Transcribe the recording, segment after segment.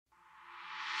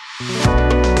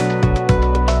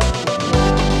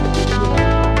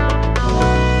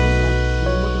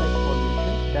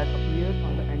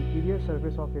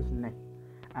surface of his neck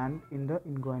and in the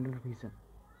inguinal region.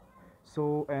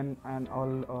 So and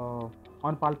all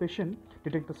on palpation,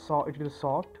 it is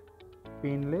soft,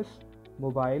 painless,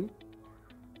 mobile,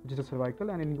 which is the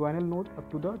cervical, and inguinal node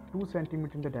up to the 2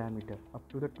 cm in the diameter. Up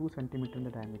to the 2 cm in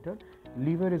the diameter.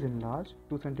 Lever is enlarged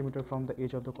 2 cm from the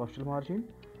edge of the costal margin.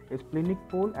 A splenic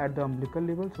pole at the umbilical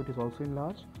level, so it is also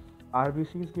enlarged.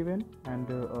 RBC is given, and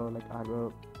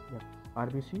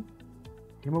RBC,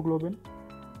 hemoglobin,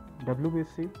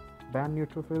 WBC, band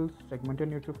neutrophils, segmented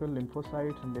neutrophil,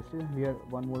 lymphocytes, and this is here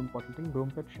one more important thing: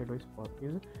 Bromfeld shadow is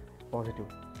positive.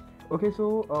 Okay, so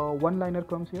one liner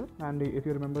comes here, and if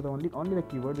you remember, the only the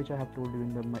keyword which I have told you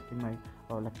in my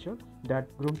lecture, that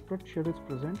Bromfeld shadow is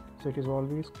present, so it is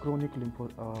always chronic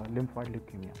lymphoid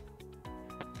leukemia.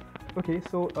 Okay,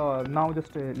 so now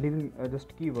just leaving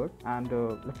just keyword, and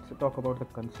let's talk about the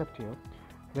concept here.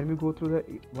 When we go through the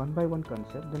one by one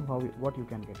concept, then what you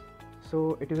can get.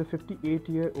 So it is a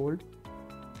 58-year-old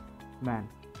man.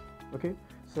 Okay,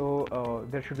 so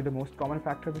there should be the most common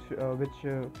factor which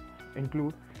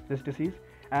include this disease.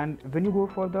 And when you go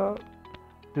for the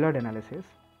blood analysis,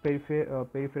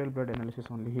 peripheral blood analysis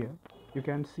only here, you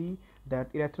can see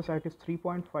that erythrocyte is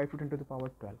 3.5 to 10 to the power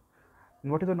 12.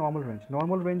 And what is the normal range?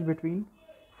 Normal range between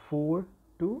 4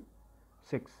 to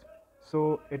 6.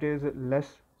 So it is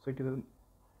less. So it is,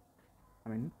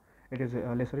 it is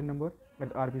a lesser in number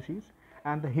with RBCs.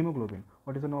 And the hemoglobin.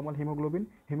 What is the normal hemoglobin?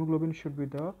 Hemoglobin should be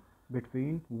the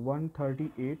between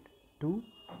 138 to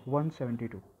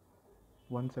 172.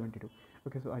 172.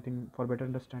 Okay, so I think for better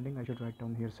understanding, I should write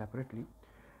down here separately.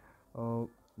 The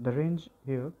range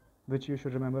here, which you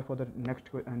should remember for the next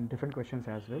and different questions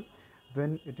as well,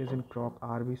 when it is in Krok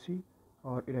RBC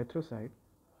or erythrocytes.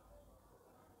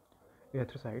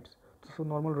 So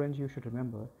normal range you should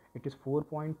remember, it is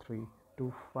 4.3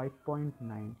 to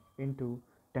 5.9 into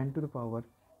 10 to the power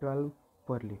 12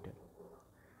 per liter.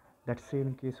 That's same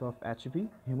in case of HB,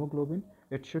 hemoglobin,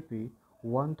 it should be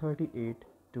 138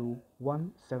 to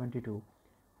 172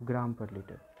 gram per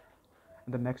liter.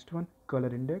 And the next one,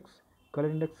 color index. Color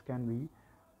index can be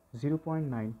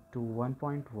 0.9 to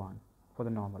 1.1 for the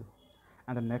normal.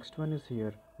 And the next one is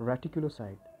here,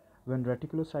 reticulocyte. When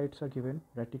reticulocytes are given,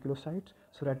 so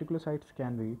reticulocytes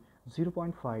can be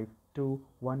 0.5 to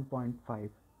 1.5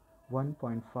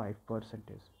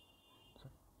 percentage.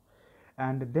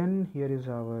 And then here is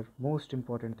our most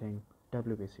important thing,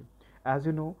 WBC. As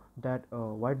you know that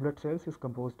white blood cells is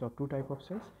composed of two type of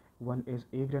cells. One is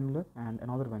agranular and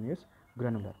another one is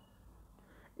granular.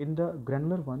 In the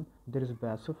granular one, there is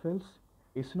basophils,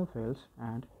 eosinophils,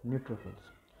 and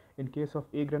neutrophils. In case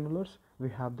of agranulars, we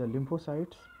have the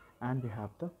lymphocytes and we have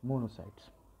the monocytes.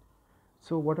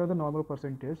 So what are the normal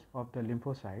percentage of the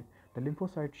lymphocyte? The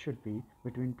lymphocyte should be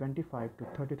between 25 to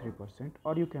 33%,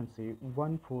 or you can say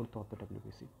 1/4 of the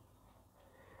WBC.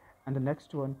 And the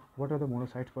next one, what are the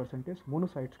monocytes percentage?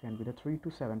 Monocytes can be the 3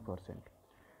 to 7%.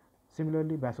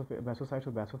 Similarly, basocytes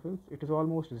or basophils, it is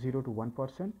almost 0 to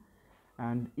 1%,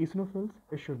 and eosinophils,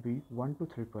 it should be 1 to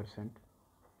 3%.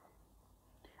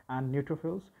 And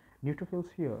neutrophils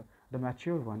here, the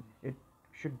mature one, it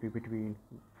should be between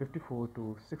 54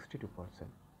 to 62%.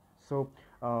 So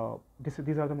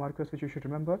these are the markers which you should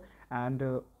remember, and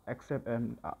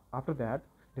after that,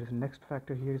 there is next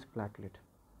factor here is platelet.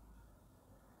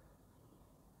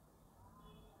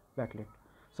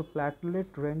 So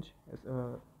platelet range is,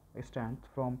 stands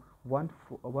from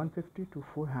 150 to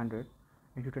 400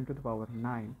 into 10 to the power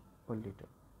 9 per liter.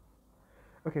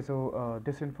 Okay, so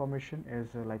this information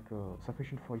is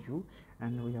sufficient for you,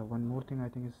 and we have one more thing I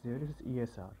think is there. This is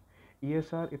ESR.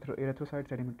 ESR, erythrocyte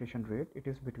sedimentation rate, it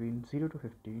is between 0 to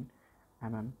 15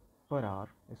 mm per hour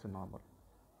is the normal.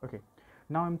 Okay,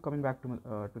 now I'm coming back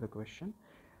to the question.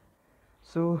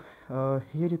 So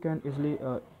here you can easily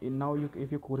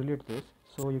if you correlate this,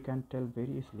 so you can tell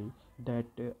very easily that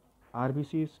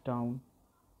RBC is down,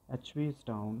 HB is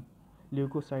down,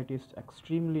 leukocyte is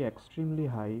extremely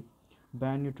high,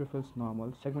 band neutrophils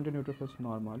normal, segmented neutrophils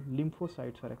normal,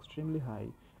 lymphocytes are extremely high,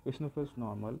 eosinophils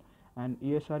normal, and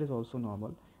ESR is also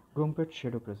normal. Bromfeld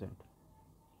shadow present.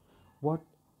 What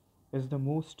is the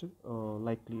most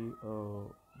likely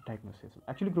diagnosis?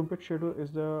 Actually, Bromfeld shadow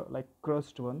is the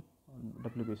crust one.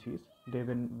 WBCs, they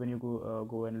when you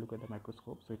go and look at the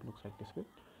microscope, so it looks like this way.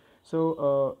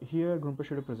 So here Bromfeld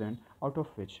shadow present, out of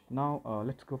which now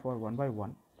let's go for one by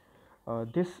one.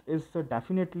 This is the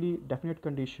definite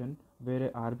condition where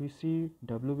RBC,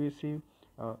 WBC,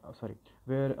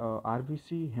 where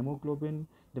RBC, hemoglobin,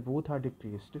 they both are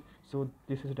decreased. So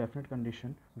this is a definite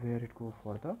condition where it go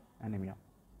for the anemia.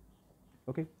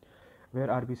 Okay, where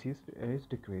RBC is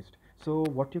decreased. So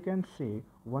what you can say,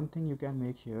 one thing you can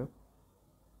make here,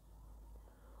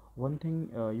 one thing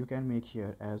you can make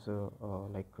here as a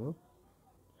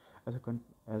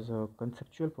as a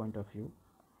conceptual point of view.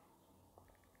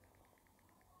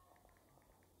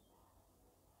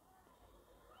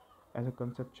 As a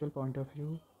conceptual point of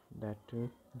view, that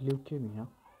leukemia,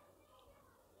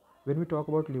 when we talk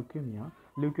about leukemia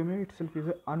itself is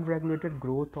an unregulated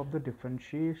growth of the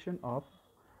differentiation of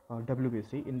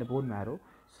WBC in the bone marrow.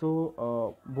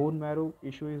 So bone marrow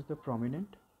issue is the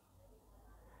prominent,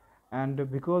 and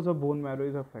because of bone marrow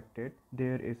is affected,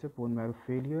 there is a bone marrow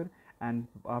failure, and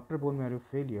after bone marrow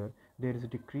failure there is a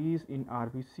decrease in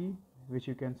RBC, which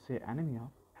you can say anemia,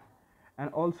 and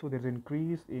also there is an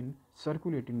increase in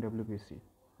circulating WBC,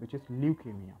 which is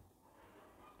leukemia.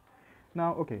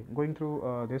 Now, okay, going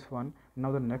through this one,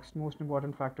 now the next most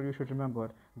important factor you should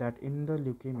remember, that in the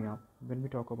leukemia, when we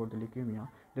talk about the leukemia,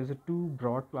 there is a two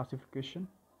broad classification.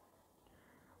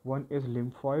 One is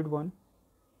lymphoid one,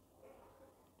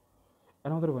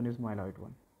 another one is myeloid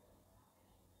one.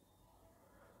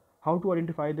 How to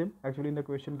identify them? Actually, in the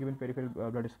question given peripheral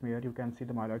blood smear, you can see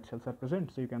the myeloid cells are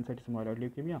present, so you can say it's myeloid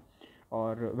leukemia.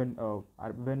 Or when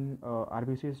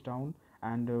RBC is down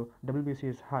and WBC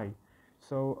is high,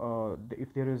 so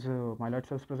if there is myeloid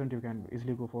cells present, you can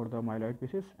easily go for the myeloid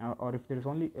basis, or if there is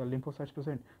only lymphocytes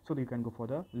present, so you can go for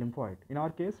the lymphoid. In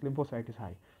our case, lymphocyte is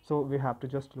high, so we have to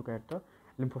just look at the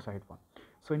lymphocyte one.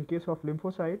 So in case of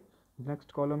lymphocyte,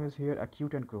 next column is here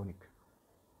acute and chronic.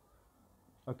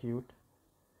 Acute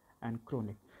and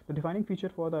chronic. The defining feature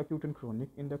for the acute and chronic,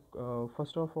 in the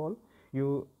first of all,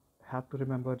 you have to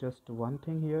remember just one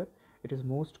thing here. It is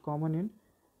most common in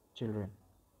children,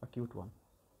 acute one,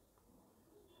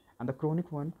 and the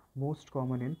chronic one most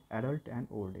common in adult and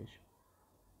old age.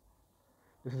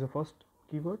 This is the first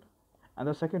keyword. And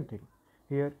the second thing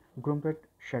here, Grumpet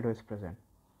shadow is present.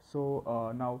 So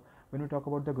now when we talk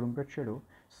about the Grumpet shadow,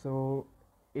 so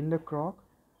in the Krok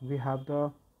we have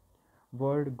the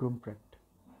word Grumpet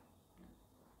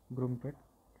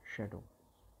shadow.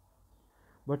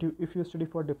 But if you study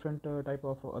for different type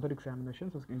of other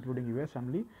examinations, including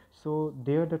USMLE, so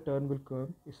there the term will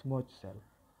come smudge cell.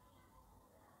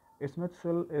 Smudge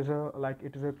cell is a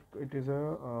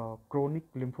chronic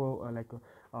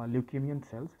leukemian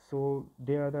cells. So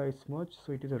they are the smudge.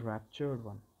 So it is a ruptured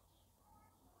one.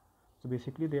 So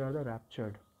basically they are the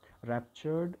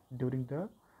ruptured during the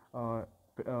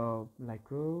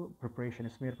preparation,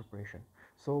 smear preparation.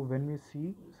 So when we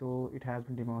see, so it has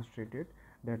been demonstrated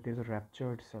that there is a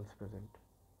ruptured cells present,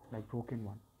 like broken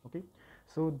one. Okay,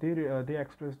 so they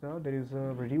express there is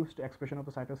a reduced expression of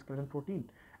a cytoskeleton protein,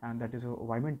 and that is a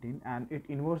vimentin, and it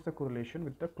inverts the correlation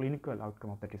with the clinical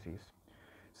outcome of the disease.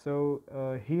 So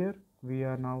here we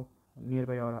are now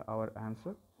nearby our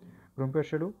answer. Grumpet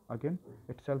shadow, again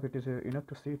itself it is enough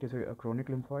to see it is a chronic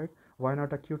lymphoid. Why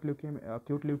not acute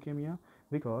leukemia?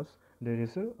 Because there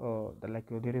is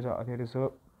there is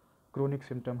a chronic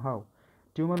symptom. How?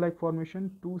 Tumor like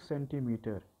formation 2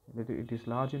 centimeter. It is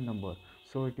large in number,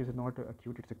 so it is not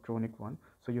acute, it's a chronic one,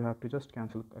 so you have to just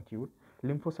cancel acute.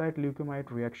 Lymphocytic leukemioid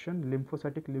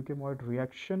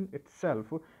reaction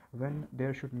itself, when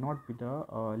there should not be the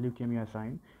leukemia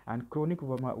sign. And chronic,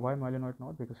 why myeloid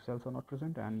not? Because cells are not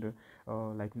present, and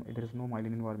there is no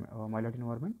myeloid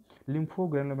environment.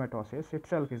 Lymphogranulomatosis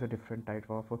itself is a different type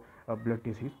of blood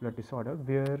disorder,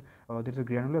 where there is a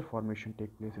granular formation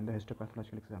take place in the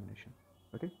histopathological examination.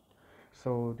 Okay,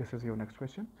 so this is your next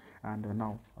question, and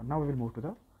now we will move to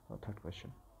the third question.